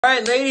All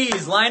right,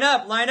 ladies, line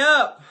up, line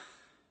up.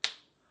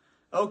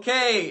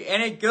 Okay,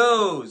 and it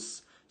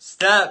goes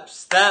step,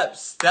 step,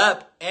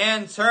 step,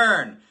 and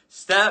turn.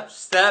 Step,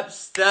 step,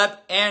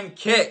 step, and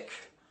kick.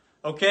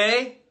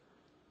 Okay?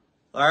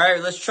 All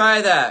right, let's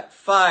try that.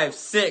 5,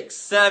 6,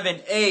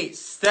 7, 8.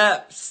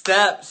 Step,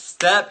 step,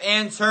 step,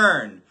 and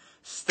turn.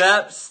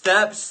 Step,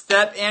 step,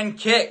 step, and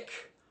kick.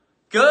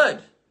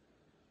 Good.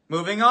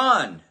 Moving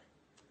on.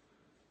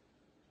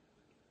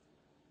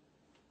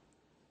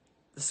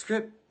 The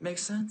script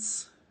makes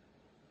sense?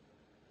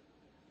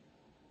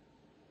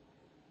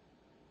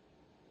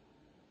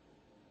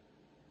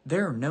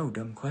 There are no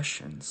dumb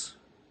questions.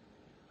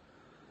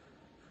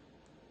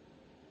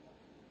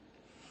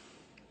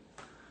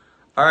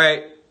 All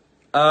right.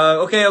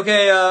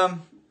 Okay.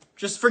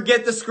 Just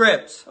forget the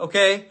script,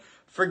 okay?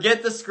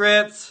 Forget the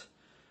script.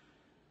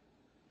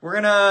 We're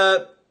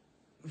gonna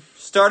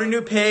start a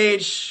new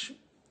page.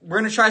 We're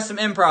gonna try some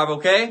improv,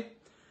 okay?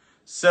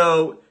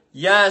 So,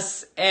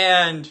 yes,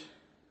 and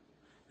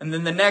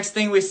then the next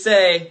thing we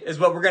say is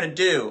what we're gonna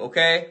do,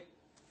 okay?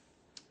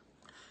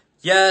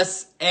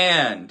 Yes,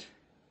 and.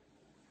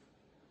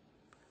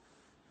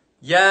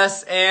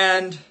 Yes,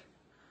 and.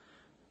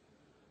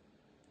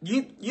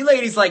 You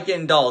ladies like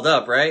getting dolled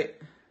up, right?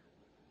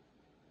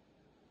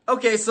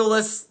 Okay, so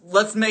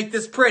let's make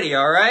this pretty,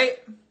 all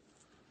right?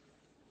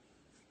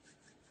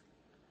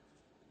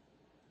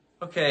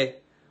 Okay.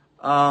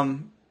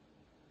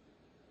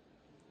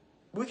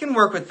 We can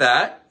work with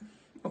that.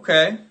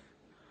 Okay.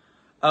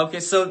 Okay,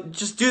 so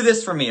just do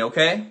this for me,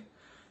 okay?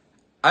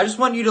 I just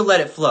want you to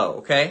let it flow,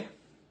 okay?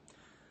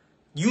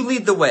 You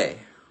lead the way.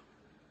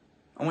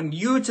 I want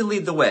you to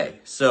lead the way.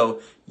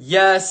 So,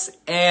 yes,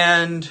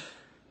 and...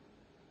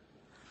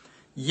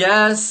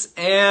 Yes,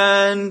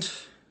 and...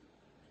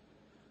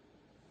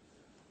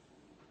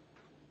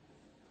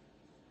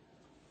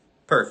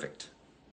 Perfect.